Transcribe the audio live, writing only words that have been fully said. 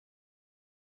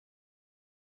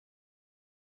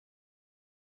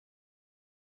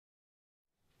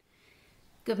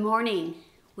Good morning.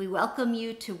 We welcome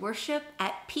you to worship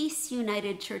at Peace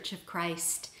United Church of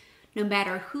Christ. No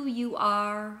matter who you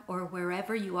are or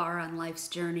wherever you are on life's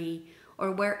journey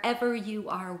or wherever you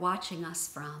are watching us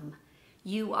from,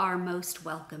 you are most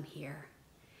welcome here.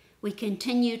 We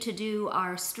continue to do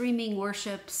our streaming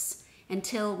worships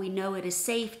until we know it is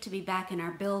safe to be back in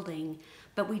our building,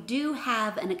 but we do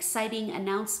have an exciting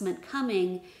announcement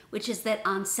coming, which is that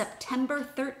on September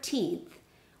 13th,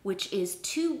 which is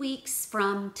 2 weeks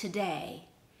from today,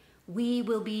 we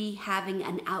will be having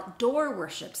an outdoor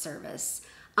worship service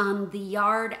on the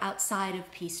yard outside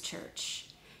of Peace Church.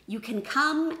 You can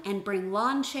come and bring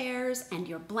lawn chairs and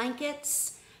your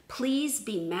blankets. Please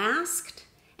be masked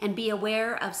and be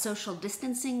aware of social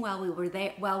distancing while we're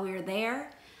there,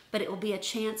 but it will be a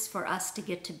chance for us to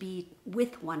get to be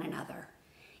with one another,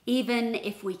 even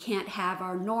if we can't have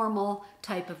our normal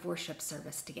type of worship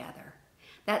service together.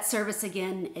 That service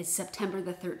again is September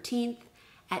the 13th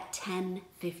at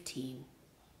 10:15.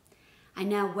 I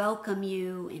now welcome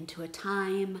you into a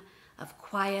time of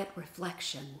quiet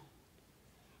reflection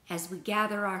as we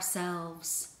gather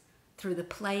ourselves through the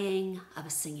playing of a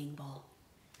singing bowl.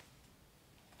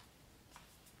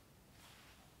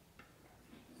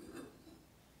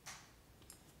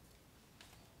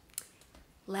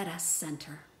 Let us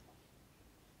center.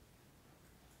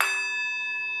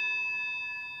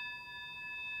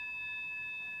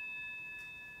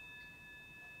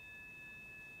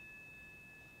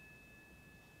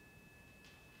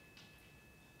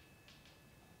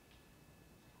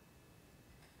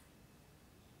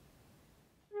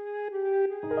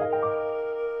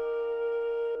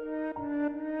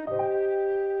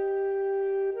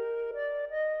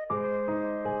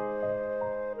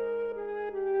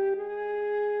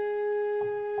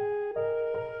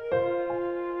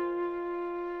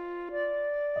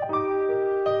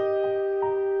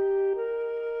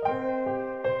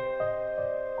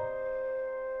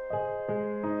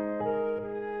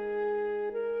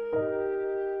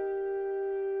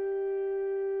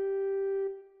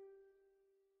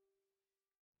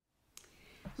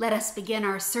 Let us begin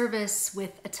our service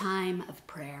with a time of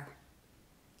prayer.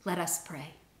 Let us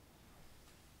pray.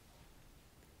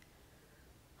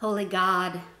 Holy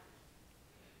God,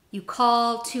 you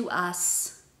call to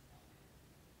us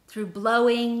through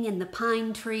blowing in the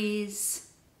pine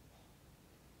trees.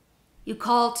 You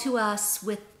call to us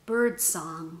with bird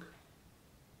song.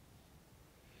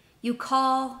 You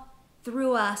call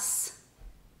through us,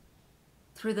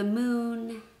 through the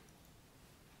moon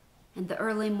and the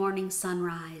early morning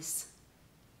sunrise.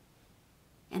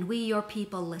 And we, your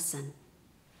people, listen.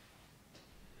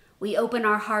 We open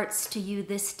our hearts to you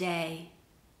this day,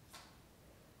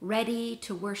 ready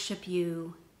to worship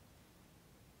you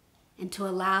and to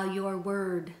allow your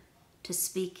word to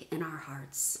speak in our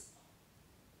hearts.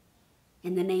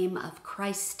 In the name of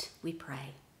Christ we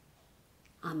pray.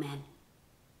 Amen.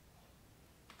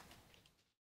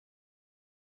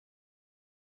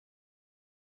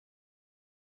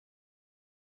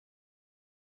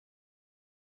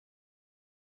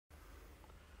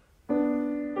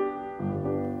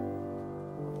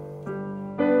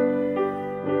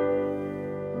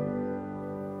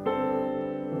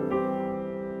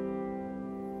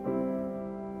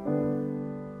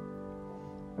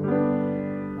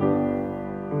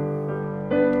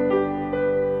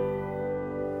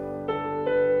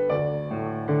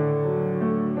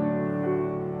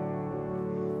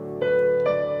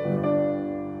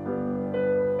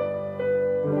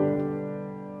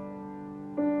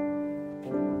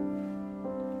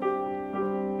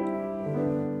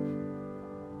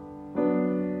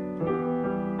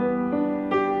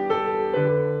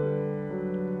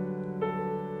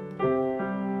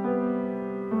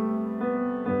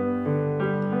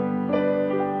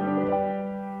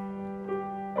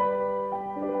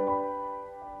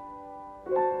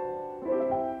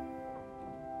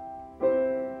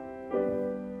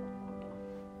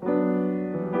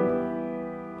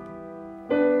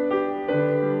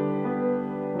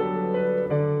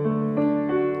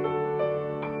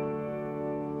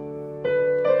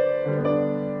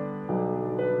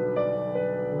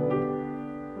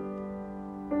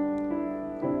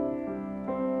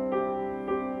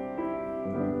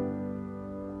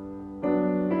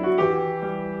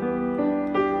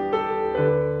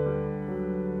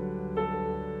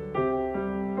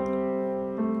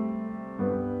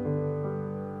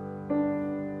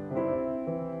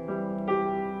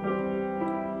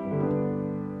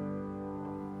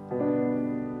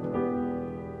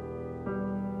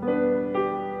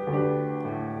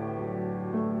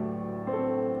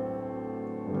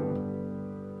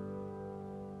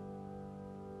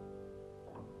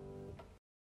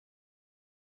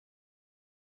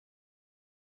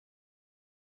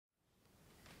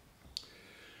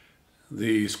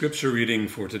 The scripture reading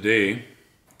for today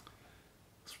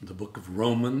is from the book of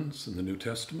Romans in the New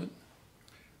Testament,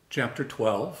 chapter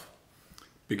 12,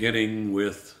 beginning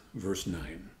with verse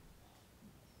 9.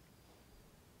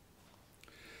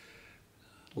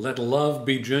 Let love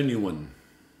be genuine.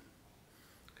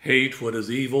 Hate what is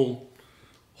evil.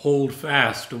 Hold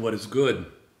fast to what is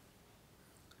good.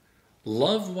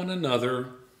 Love one another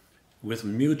with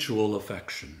mutual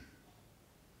affection.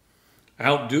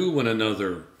 Outdo one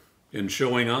another in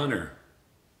showing honor.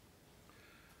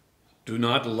 Do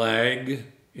not lag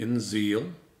in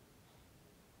zeal.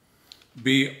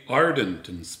 Be ardent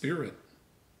in spirit.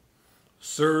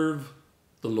 Serve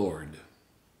the Lord.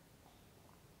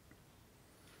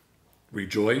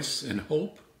 Rejoice in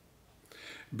hope.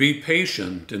 Be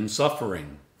patient in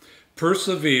suffering.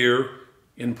 Persevere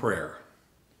in prayer.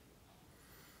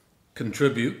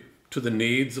 Contribute to the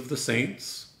needs of the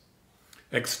saints.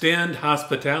 Extend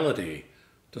hospitality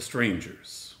to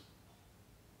strangers.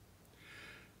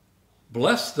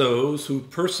 Bless those who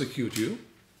persecute you.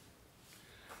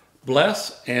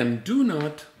 Bless and do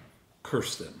not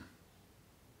curse them.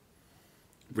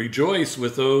 Rejoice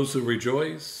with those who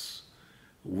rejoice.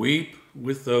 Weep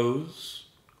with those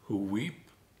who weep.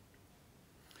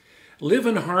 Live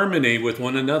in harmony with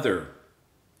one another.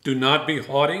 Do not be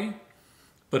haughty,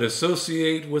 but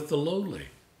associate with the lowly.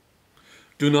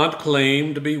 Do not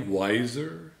claim to be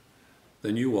wiser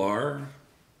than you are.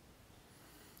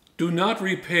 Do not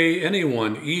repay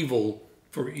anyone evil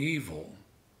for evil,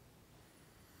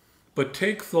 but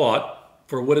take thought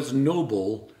for what is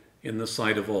noble in the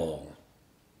sight of all.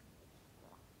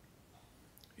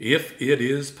 If it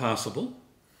is possible,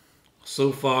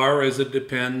 so far as it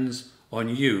depends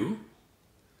on you,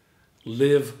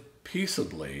 live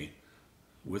peaceably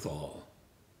with all.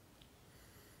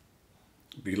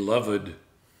 Beloved,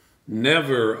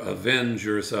 never avenge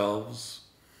yourselves,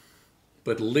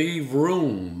 but leave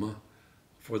room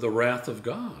for the wrath of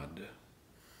God.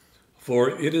 For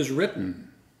it is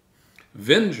written,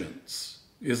 "Vengeance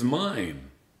is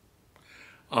mine.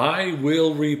 I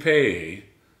will repay,"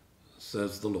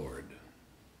 says the Lord.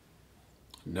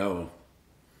 No,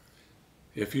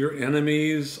 if your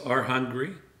enemies are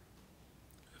hungry,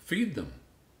 feed them.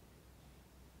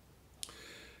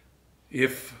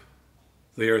 If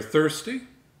they are thirsty,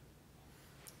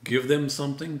 give them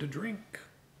something to drink.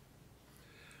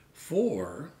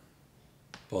 For,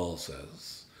 Paul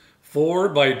says, for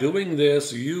by doing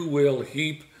this you will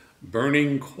heap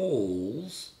burning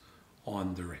coals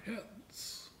on their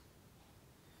heads.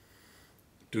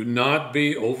 Do not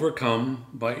be overcome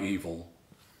by evil,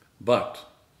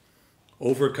 but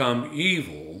overcome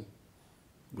evil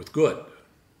with good.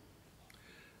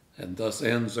 And thus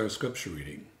ends our scripture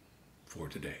reading for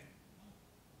today.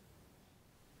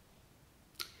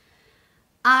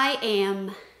 I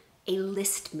am a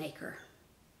list maker.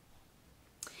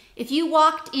 If you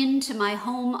walked into my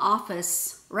home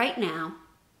office right now,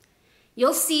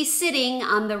 you'll see sitting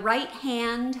on the right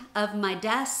hand of my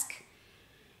desk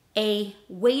a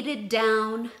weighted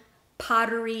down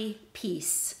pottery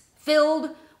piece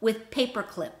filled with paper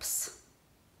clips.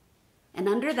 And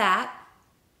under that,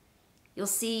 you'll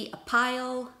see a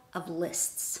pile of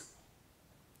lists.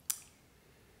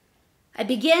 I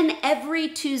begin every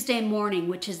Tuesday morning,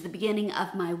 which is the beginning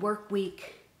of my work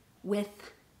week,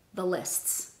 with the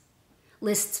lists.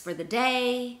 Lists for the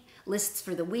day, lists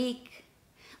for the week,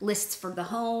 lists for the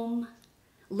home,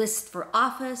 lists for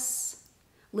office,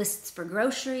 lists for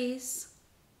groceries.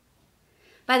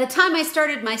 By the time I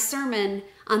started my sermon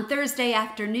on Thursday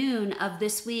afternoon of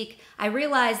this week, I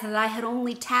realized that I had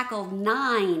only tackled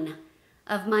 9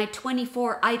 of my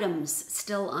 24 items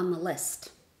still on the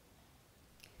list.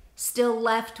 Still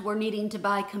left were needing to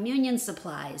buy communion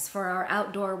supplies for our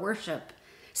outdoor worship.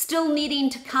 Still needing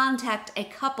to contact a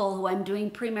couple who I'm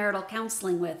doing premarital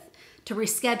counseling with to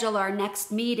reschedule our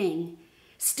next meeting.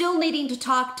 Still needing to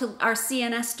talk to our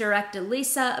CNS director,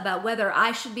 Lisa, about whether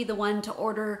I should be the one to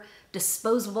order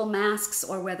disposable masks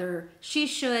or whether she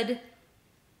should.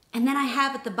 And then I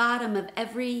have at the bottom of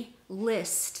every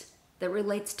list that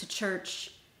relates to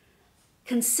church,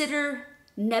 consider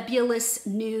nebulous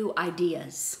new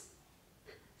ideas.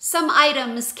 Some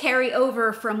items carry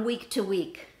over from week to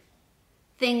week,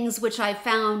 things which I've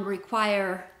found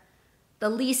require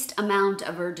the least amount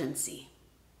of urgency.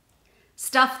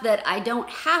 Stuff that I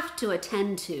don't have to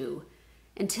attend to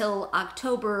until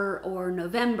October or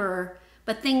November,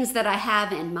 but things that I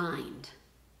have in mind.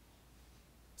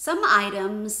 Some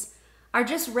items are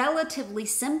just relatively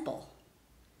simple.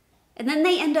 And then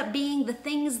they end up being the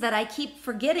things that I keep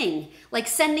forgetting, like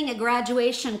sending a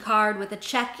graduation card with a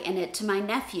check in it to my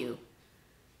nephew,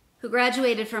 who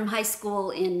graduated from high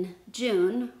school in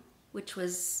June, which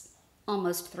was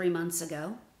almost 3 months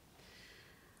ago.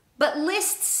 But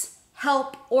lists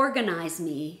help organize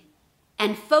me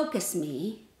and focus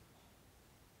me,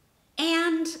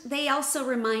 and they also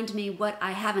remind me what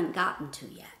I haven't gotten to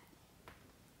yet.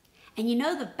 And you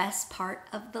know the best part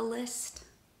of the list?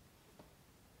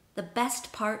 The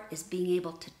best part is being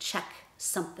able to check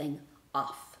something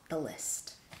off the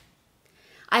list.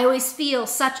 I always feel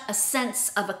such a sense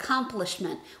of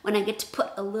accomplishment when I get to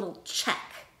put a little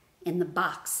check in the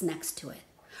box next to it,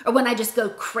 or when I just go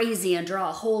crazy and draw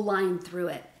a whole line through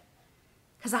it.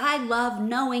 Because I love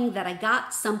knowing that I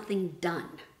got something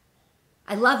done.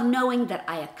 I love knowing that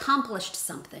I accomplished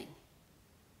something.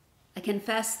 I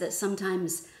confess that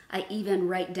sometimes I even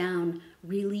write down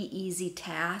really easy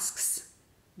tasks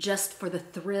just for the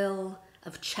thrill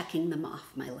of checking them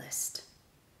off my list.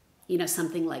 You know,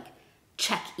 something like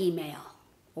check email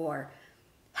or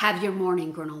have your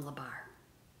morning granola bar.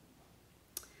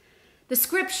 The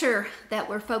scripture that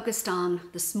we're focused on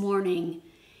this morning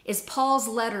is Paul's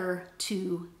letter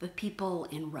to the people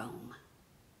in Rome.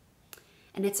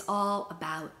 And it's all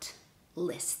about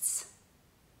lists,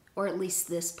 or at least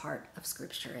this part of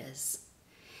scripture is.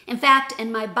 In fact,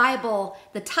 in my Bible,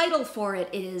 the title for it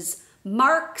is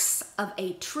Marks of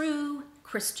a True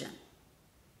Christian,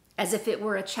 as if it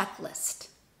were a checklist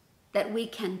that we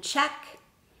can check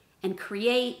and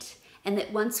create, and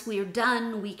that once we're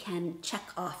done, we can check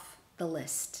off the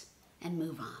list and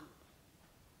move on.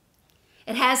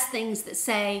 It has things that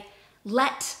say,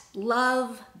 let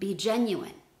love be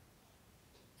genuine.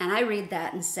 And I read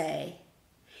that and say,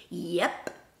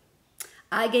 yep,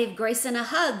 I gave Grayson a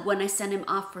hug when I sent him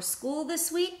off for school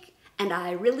this week, and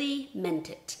I really meant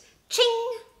it.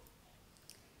 Ching!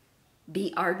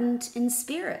 Be ardent in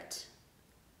spirit.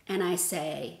 And I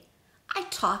say, I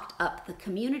talked up the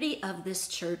community of this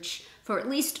church for at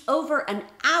least over an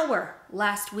hour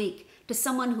last week to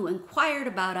someone who inquired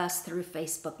about us through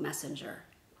Facebook Messenger.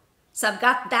 So I've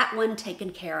got that one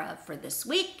taken care of for this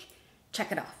week.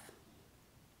 Check it off.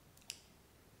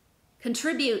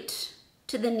 Contribute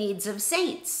to the needs of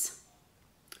saints.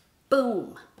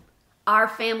 Boom. Our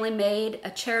family made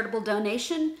a charitable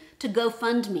donation to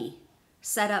GoFundMe,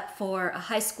 set up for a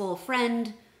high school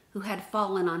friend who had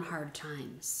fallen on hard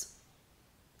times.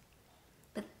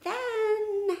 But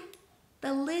then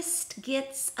the list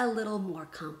gets a little more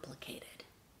complicated.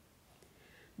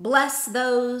 Bless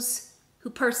those who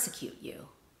persecute you.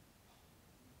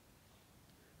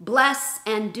 Bless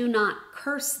and do not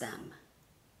curse them.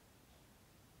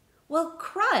 Well,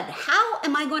 crud, how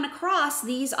am I going to cross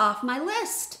these off my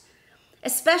list?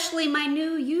 Especially my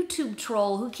new YouTube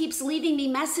troll who keeps leaving me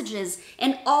messages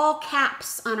in all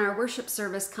caps on our worship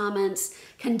service comments,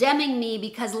 condemning me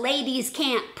because ladies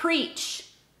can't preach.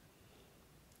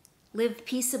 Live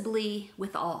peaceably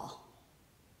with all.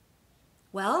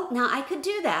 Well, now I could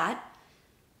do that,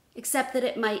 except that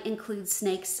it might include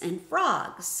snakes and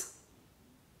frogs.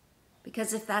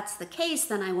 Because if that's the case,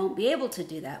 then I won't be able to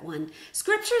do that one.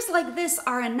 Scriptures like this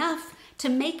are enough to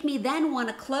make me then want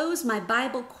to close my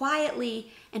Bible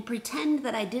quietly and pretend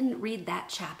that I didn't read that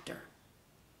chapter.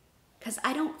 Because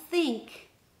I don't think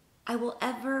I will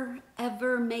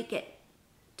ever make it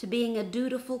to being a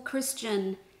dutiful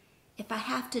Christian if I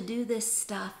have to do this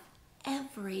stuff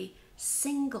every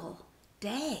single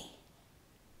day.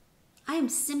 I am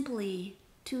simply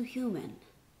too human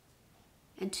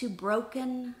and too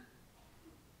broken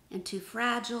and too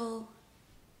fragile,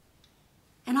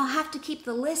 and I'll have to keep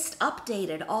the list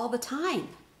updated all the time.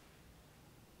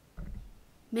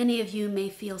 Many of you may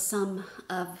feel some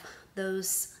of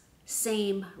those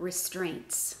same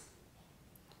restraints,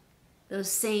 those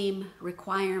same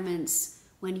requirements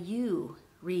when you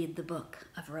read the book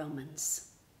of Romans.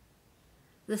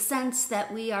 The sense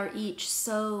that we are each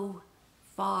so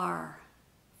far,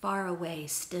 far away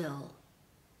still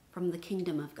from the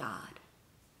kingdom of God.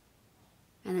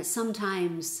 And that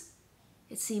sometimes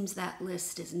it seems that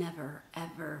list is never,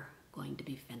 ever going to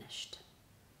be finished.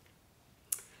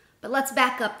 But let's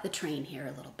back up the train here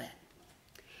a little bit.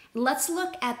 Let's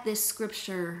look at this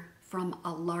scripture from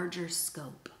a larger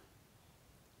scope.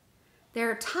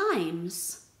 There are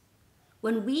times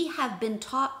when we have been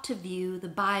taught to view the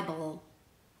Bible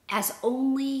as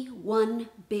only one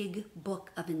big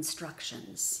book of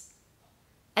instructions,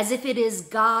 as if it is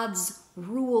God's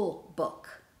rule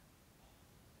book.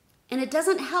 And it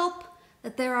doesn't help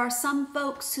that there are some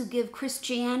folks who give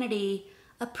Christianity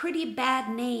a pretty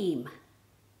bad name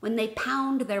when they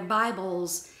pound their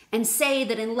Bibles and say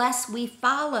that unless we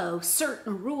follow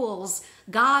certain rules,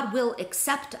 God will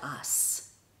accept us.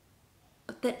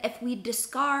 But that if we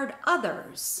discard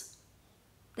others,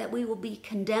 that we will be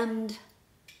condemned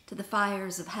to the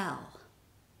fires of hell.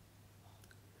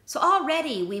 So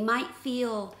already we might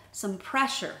feel some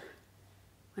pressure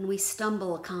when we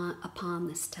stumble upon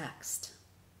this text.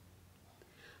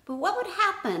 But what would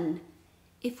happen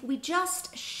if we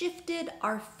just shifted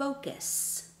our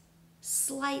focus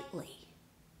slightly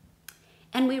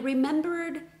and we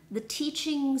remembered the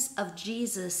teachings of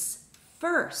Jesus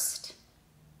first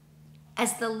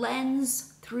as the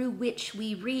lens through which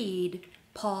we read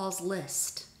Paul's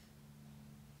list?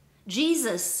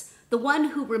 Jesus, the one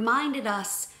who reminded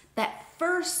us that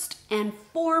first and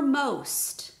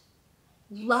foremost,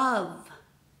 love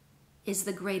is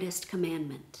the greatest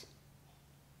commandment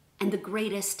and the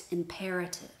greatest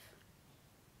imperative.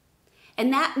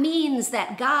 And that means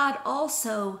that God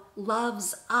also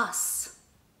loves us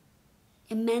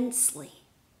immensely,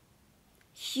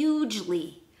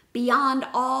 hugely, beyond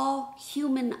all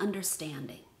human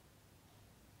understanding.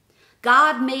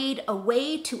 God made a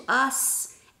way to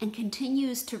us and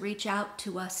continues to reach out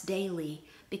to us daily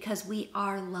because we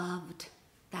are loved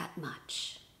that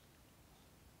much.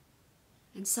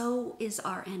 And so is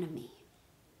our enemy.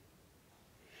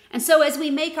 And so as we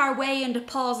make our way into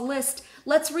Paul's list,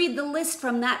 let's read the list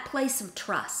from that place of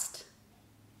trust,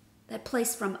 that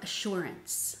place from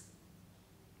assurance.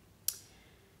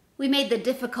 We made the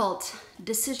difficult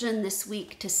decision this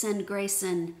week to send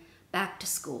Grayson back to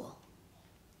school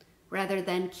rather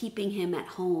than keeping him at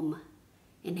home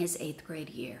in his 8th grade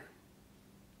year.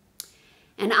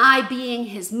 And I, being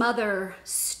his mother,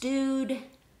 stewed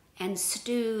and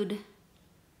stewed,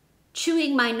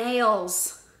 chewing my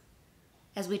nails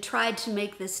as we tried to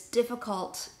make this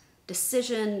difficult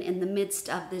decision in the midst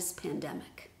of this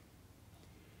pandemic.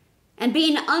 And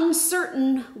being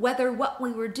uncertain whether what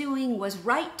we were doing was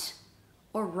right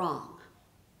or wrong.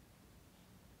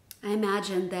 I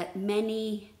imagine that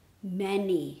many,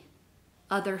 many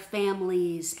other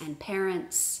families and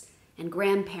parents and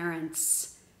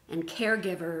grandparents and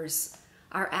caregivers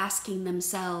are asking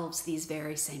themselves these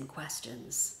very same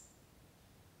questions.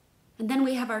 And then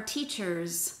we have our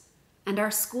teachers and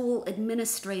our school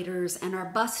administrators and our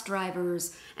bus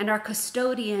drivers and our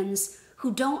custodians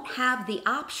who don't have the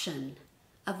option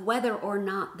of whether or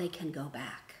not they can go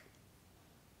back.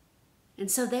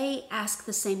 And so they ask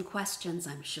the same questions,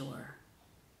 I'm sure.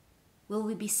 Will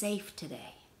we be safe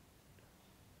today?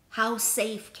 How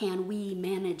safe can we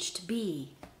manage to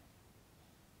be?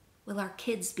 Will our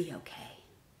kids be okay?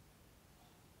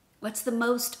 What's the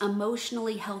most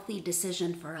emotionally healthy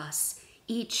decision for us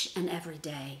each and every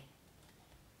day?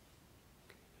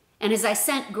 And as I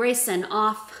sent Grayson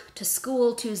off to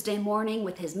school Tuesday morning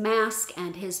with his mask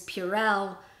and his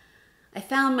Purell, I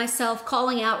found myself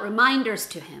calling out reminders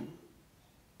to him.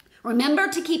 Remember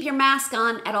to keep your mask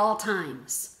on at all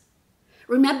times.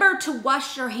 Remember to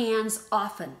wash your hands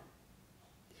often.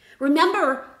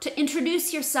 Remember to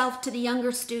introduce yourself to the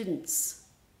younger students.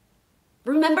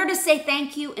 Remember to say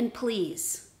thank you and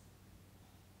please.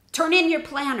 Turn in your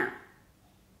planner.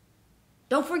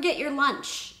 Don't forget your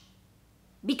lunch.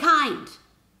 Be kind.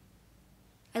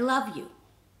 I love you.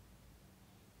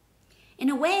 In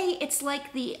a way, it's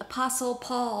like the Apostle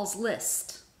Paul's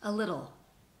list, a little.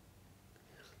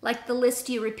 Like the list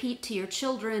you repeat to your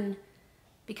children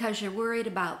because you're worried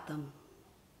about them.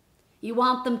 You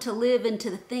want them to live into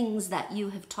the things that you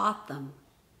have taught them.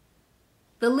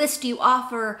 The list you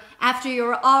offer after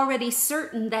you're already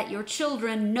certain that your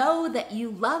children know that you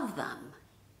love them.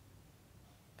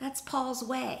 That's Paul's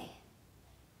way.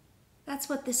 That's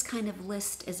what this kind of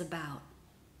list is about.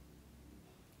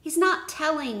 He's not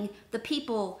telling the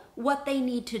people what they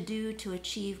need to do to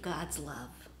achieve God's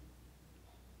love.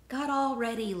 God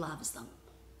already loves them.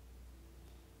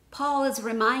 Paul is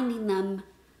reminding them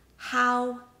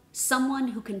how someone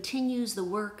who continues the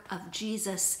work of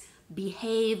Jesus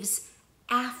behaves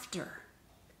after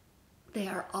they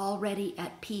are already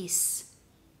at peace,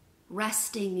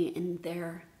 resting in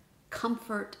their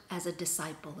comfort as a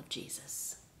disciple of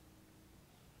Jesus.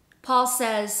 Paul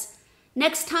says,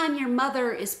 next time your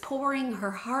mother is pouring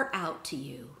her heart out to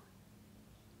you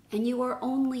and you are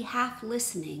only half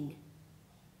listening,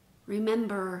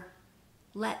 remember,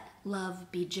 let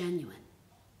love be genuine.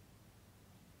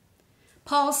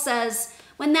 Paul says,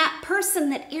 when that person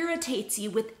that irritates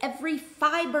you with every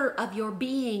fiber of your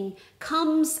being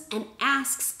comes and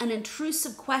asks an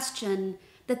intrusive question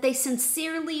that they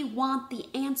sincerely want the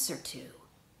answer to,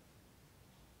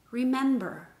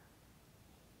 remember,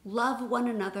 love one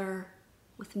another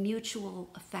with mutual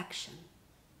affection.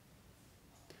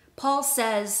 Paul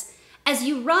says, as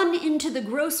you run into the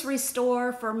grocery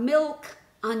store for milk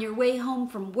on your way home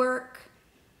from work,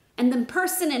 and the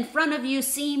person in front of you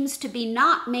seems to be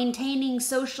not maintaining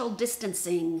social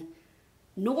distancing,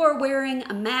 nor wearing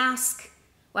a mask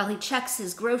while he checks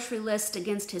his grocery list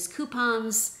against his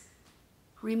coupons,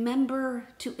 remember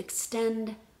to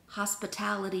extend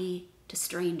hospitality to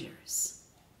strangers.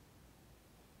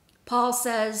 Paul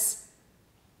says,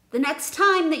 the next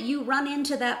time that you run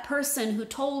into that person who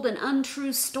told an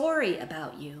untrue story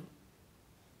about you,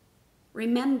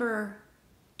 remember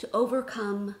to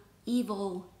overcome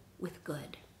evil with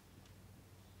good.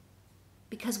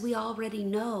 Because we already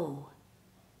know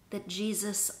that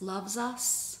Jesus loves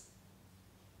us,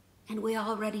 and we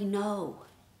already know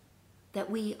that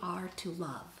we are to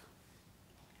love.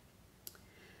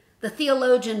 The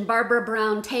theologian Barbara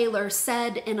Brown Taylor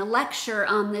said in a lecture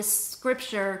on this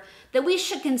scripture that we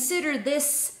should consider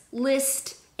this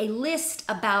list a list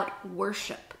about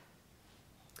worship.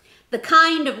 The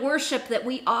kind of worship that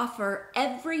we offer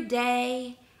every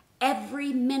day,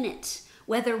 every minute,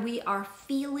 whether we are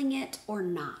feeling it or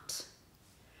not.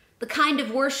 The kind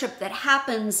of worship that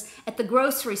happens at the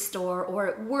grocery store or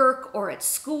at work or at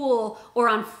school or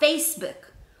on Facebook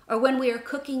or when we are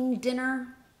cooking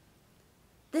dinner.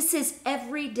 This is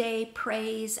everyday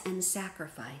praise and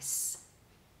sacrifice,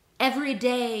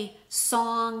 everyday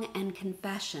song and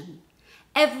confession,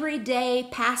 everyday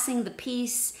passing the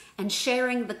peace and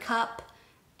sharing the cup,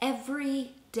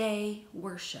 everyday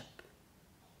worship,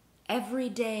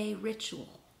 everyday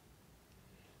ritual.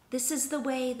 This is the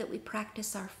way that we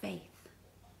practice our faith.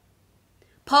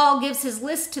 Paul gives his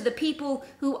list to the people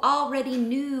who already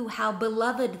knew how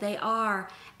beloved they are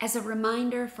as a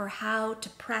reminder for how to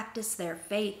practice their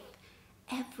faith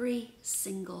every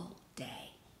single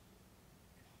day.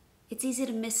 It's easy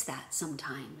to miss that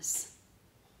sometimes,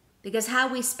 because how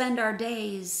we spend our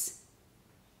days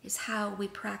is how we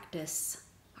practice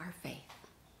our faith.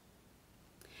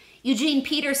 Eugene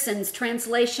Peterson's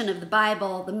translation of the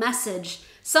Bible, The Message,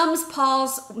 sums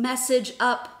Paul's message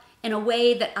up in a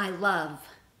way that I love.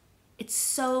 It's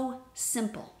so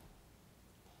simple.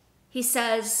 He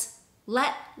says,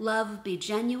 let love be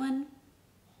genuine.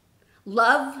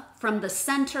 Love from the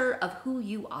center of who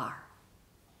you are.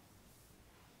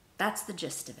 That's the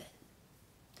gist of it.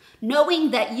 Knowing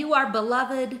that you are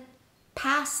beloved,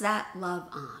 pass that love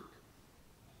on.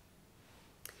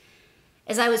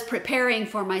 As I was preparing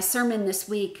for my sermon this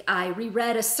week, I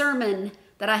reread a sermon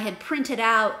that I had printed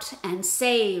out and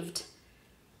saved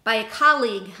by a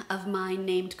colleague of mine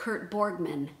named Kurt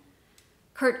Borgman.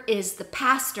 Kurt is the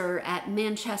pastor at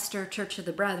Manchester Church of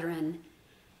the Brethren,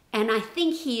 and I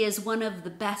think he is one of the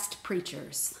best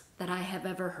preachers that I have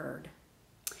ever heard.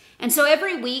 And so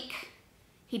every week,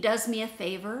 he does me a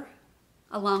favor,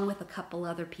 along with a couple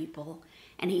other people,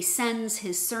 and he sends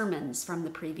his sermons from the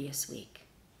previous week.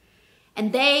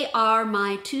 And they are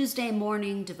my Tuesday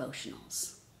morning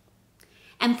devotionals.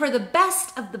 And for the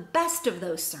best of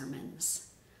those sermons,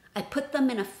 I put them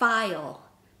in a file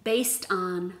based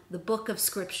on the book of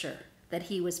Scripture that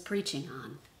he was preaching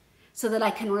on, so that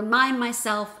I can remind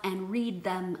myself and read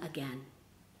them again.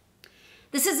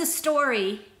 This is a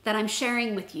story that I'm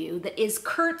sharing with you that is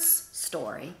Kurt's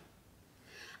story,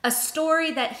 a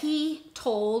story that he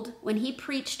told when he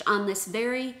preached on this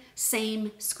very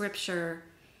same Scripture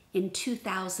in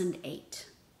 2008.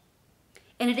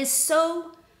 And it is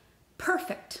so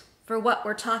perfect for what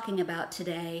we're talking about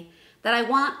today that I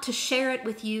want to share it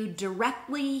with you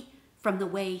directly from the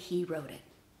way he wrote it.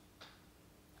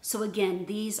 So again,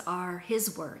 these are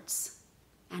his words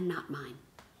and not mine.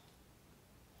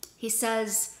 He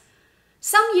says,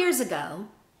 some years ago,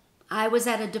 I was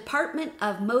at a Department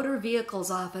of Motor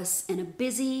Vehicles office in a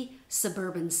busy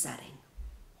suburban setting.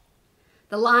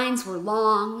 The lines were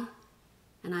long,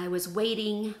 and I was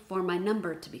waiting for my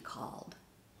number to be called.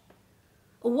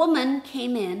 A woman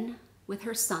came in with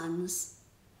her sons,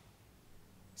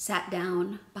 sat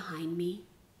down behind me.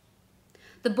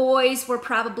 The boys were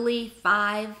probably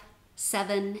 5,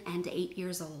 7, and 8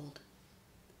 years old.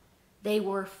 They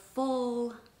were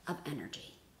full of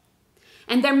energy.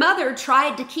 And their mother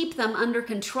tried to keep them under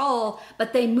control,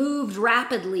 but they moved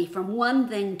rapidly from one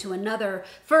thing to another,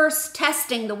 first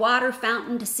testing the water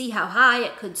fountain to see how high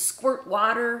it could squirt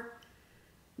water,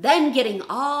 then getting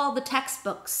all the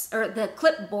textbooks or the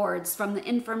clipboards from the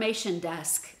information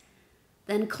desk,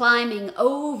 then climbing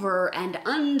over and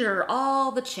under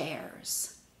all the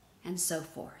chairs, and so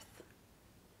forth.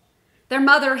 Their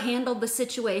mother handled the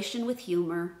situation with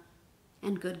humor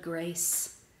and good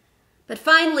grace. But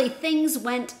finally, things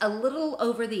went a little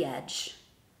over the edge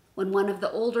when one of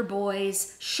the older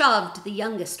boys shoved the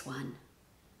youngest one.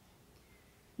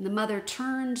 And the mother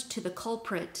turned to the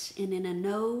culprit and in a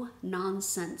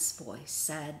no-nonsense voice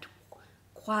said,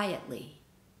 quietly,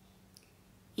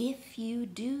 if you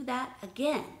do that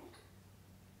again,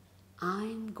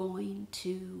 I'm going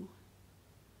to...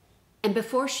 And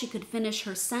before she could finish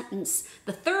her sentence,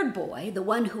 the third boy, the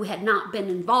one who had not been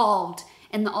involved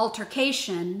in the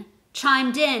altercation,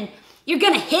 chimed in, "You're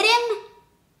going to hit him?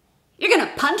 You're going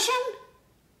to punch him?"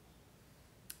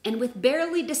 And with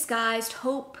barely disguised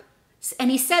hope, and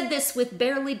he said this with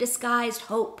barely disguised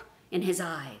hope in his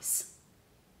eyes.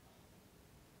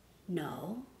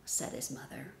 "No," said his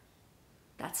mother,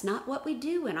 "that's not what we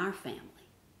do in our family."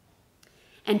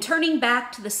 And turning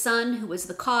back to the son who was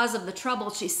the cause of the trouble,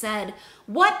 she said,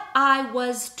 "What I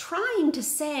was trying to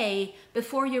say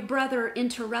before your brother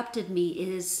interrupted me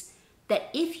is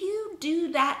that if you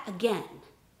do that again,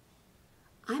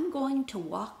 I'm going to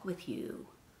walk with you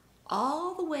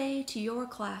all the way to your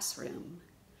classroom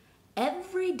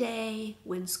every day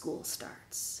when school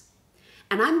starts.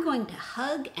 And I'm going to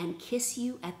hug and kiss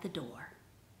you at the door.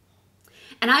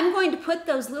 And I'm going to put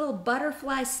those little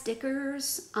butterfly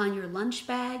stickers on your lunch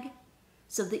bag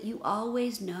so that you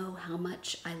always know how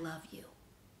much I love you."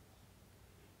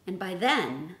 And by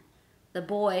then, the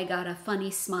boy got a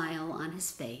funny smile on his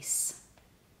face,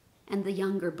 and the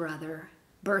younger brother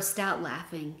burst out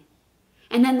laughing.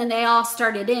 And then they all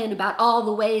started in about all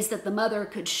the ways that the mother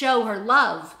could show her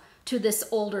love to this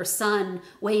older son,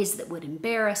 ways that would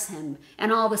embarrass him,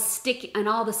 and all the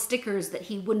stickers that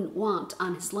he wouldn't want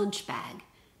on his lunch bag,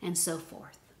 and so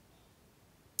forth.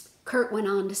 Kurt went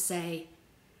on to say,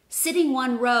 "Sitting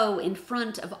one row in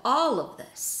front of all of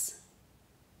this,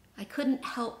 I couldn't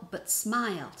help but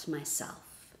smile to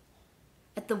myself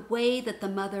at the way that the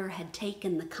mother had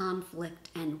taken the conflict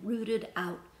and rooted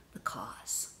out the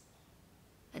cause,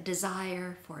 a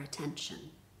desire for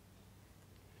attention,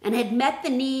 and had met the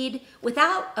need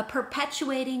without a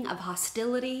perpetuating of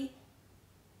hostility.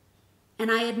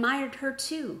 And I admired her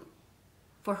too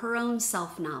for her own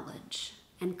self-knowledge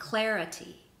and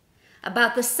clarity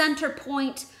about the center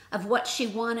point of what she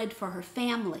wanted for her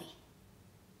family,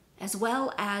 as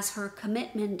well as her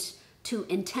commitment to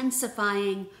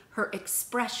intensifying her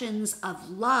expressions of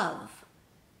love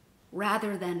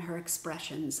rather than her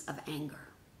expressions of anger.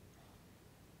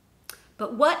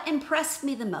 But what impressed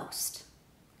me the most,"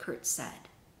 Kurt said,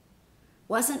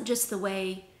 "wasn't just the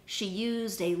way she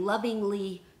used a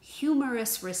lovingly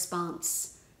humorous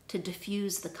response to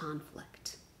diffuse the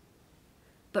conflict,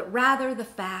 but rather the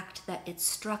fact that it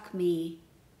struck me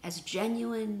as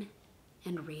genuine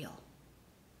and real.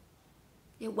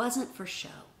 It wasn't for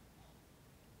show.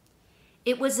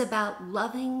 It was about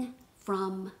loving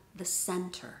from the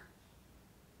center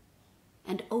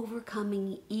and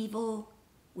overcoming evil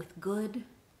with good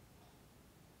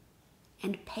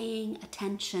and paying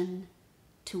attention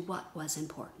to what was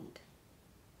important."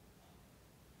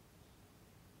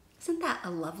 Isn't that a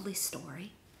lovely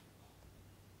story?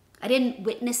 I didn't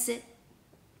witness it.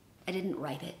 I didn't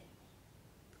write it.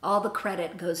 All the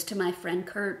credit goes to my friend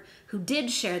Kurt, who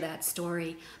did share that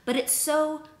story, but it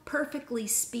so perfectly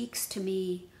speaks to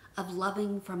me of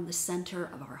loving from the center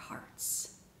of our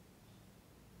hearts,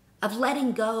 of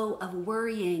letting go of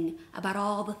worrying about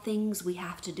all the things we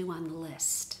have to do on the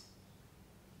list,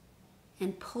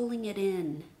 and pulling it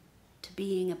in to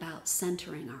being about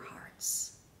centering our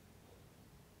hearts.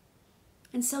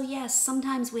 And so, yes,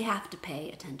 sometimes we have to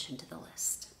pay attention to the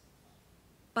list.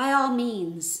 By all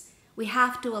means, we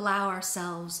have to allow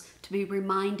ourselves to be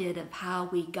reminded of how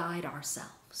we guide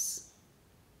ourselves.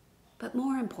 But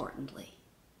more importantly,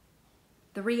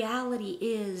 the reality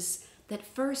is that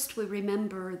first we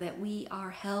remember that we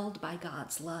are held by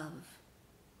God's love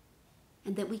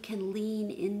and that we can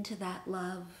lean into that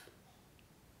love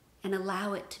and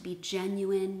allow it to be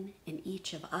genuine in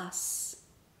each of us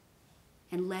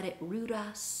and let it root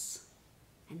us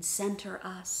and center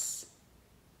us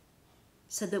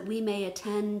so that we may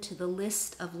attend to the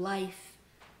list of life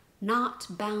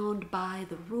not bound by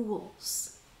the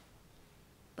rules,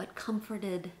 but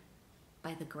comforted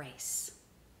by the grace.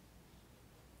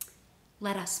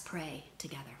 Let us pray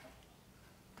together.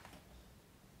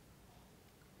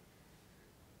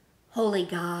 Holy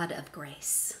God of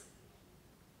grace,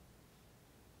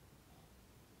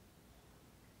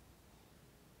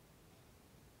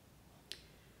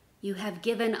 you have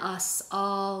given us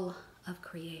all of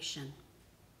creation.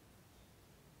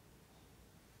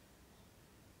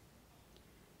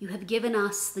 You have given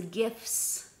us the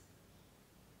gifts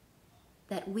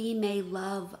that we may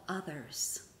love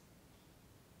others.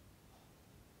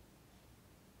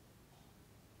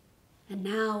 And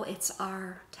now it's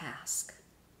our task.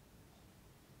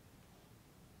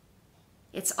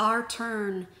 It's our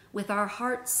turn, with our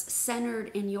hearts centered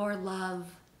in your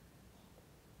love,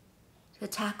 to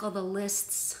tackle the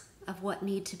lists of what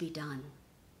need to be done.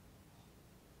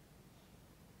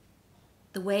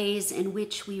 the ways in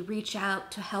which we reach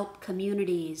out to help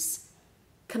communities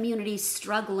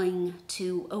struggling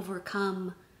to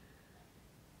overcome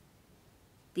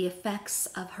the effects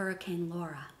of Hurricane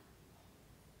Laura.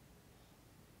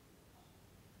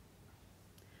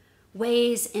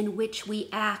 Ways in which we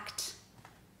act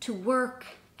to work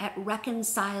at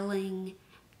reconciling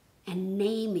and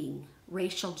naming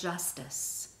racial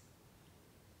justice.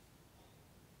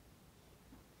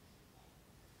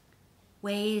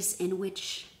 Ways in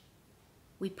which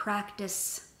we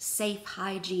practice safe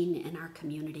hygiene in our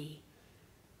community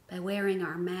by wearing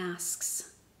our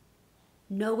masks,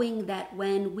 knowing that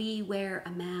when we wear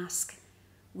a mask,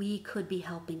 we could be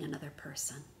helping another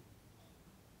person.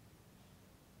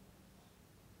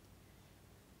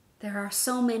 There are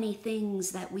so many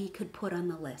things that we could put on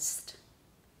the list.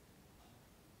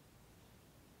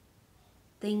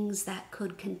 Things that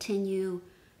could continue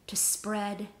to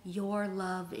spread your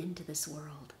love into this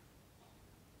world.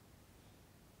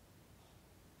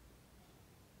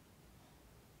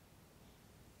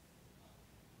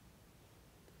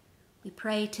 We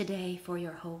pray today for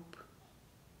your hope,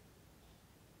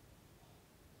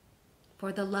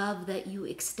 for the love that you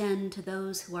extend to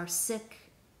those who are sick,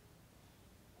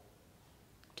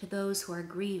 to those who are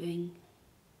grieving.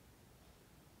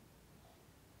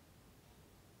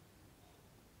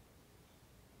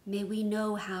 May we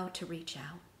know how to reach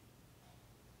out.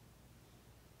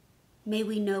 May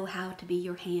we know how to be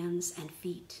your hands and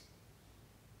feet.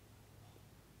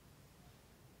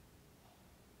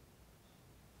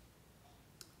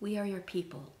 We are your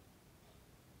people,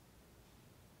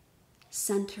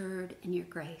 centered in your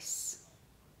grace.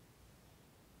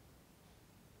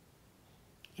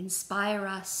 Inspire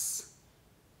us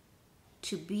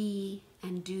to be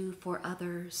and do for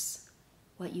others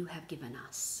what you have given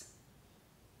us.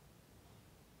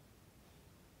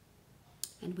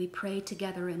 And we pray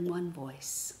together in one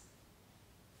voice,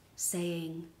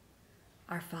 saying,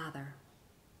 Our Father,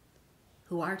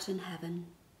 who art in heaven,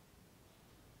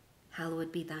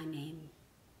 hallowed be thy name.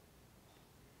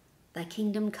 Thy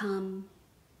kingdom come,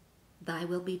 thy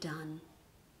will be done,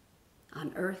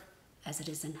 on earth as it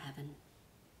is in heaven.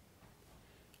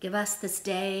 Give us this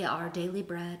day our daily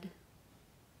bread,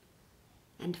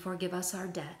 and forgive us our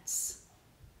debts,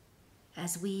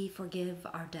 as we forgive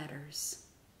our debtors.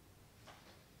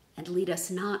 And lead us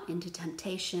not into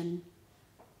temptation,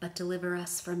 but deliver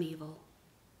us from evil.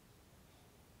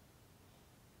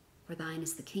 For thine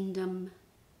is the kingdom,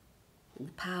 and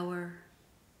the power,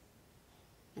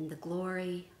 and the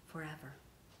glory forever.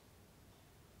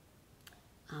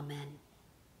 Amen.